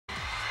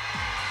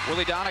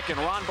Willie Donick and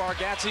Ron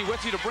Bargatze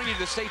with you to bring you to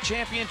the state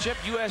championship,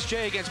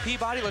 USJ against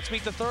Peabody. Let's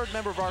meet the third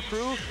member of our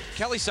crew,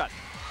 Kelly Sutton.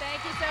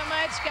 Thank you so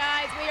much,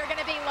 guys. We are going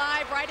to be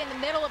live right in the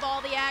middle of all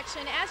the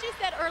action. As you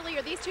said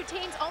earlier, these two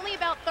teams only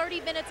about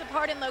 30 minutes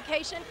apart in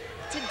location.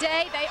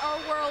 Today, they are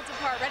worlds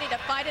apart, ready to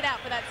fight it out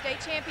for that state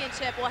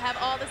championship. We'll have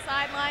all the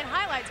sideline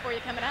highlights for you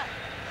coming up.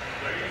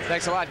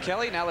 Thanks a lot,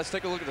 Kelly. Now let's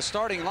take a look at the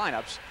starting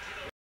lineups.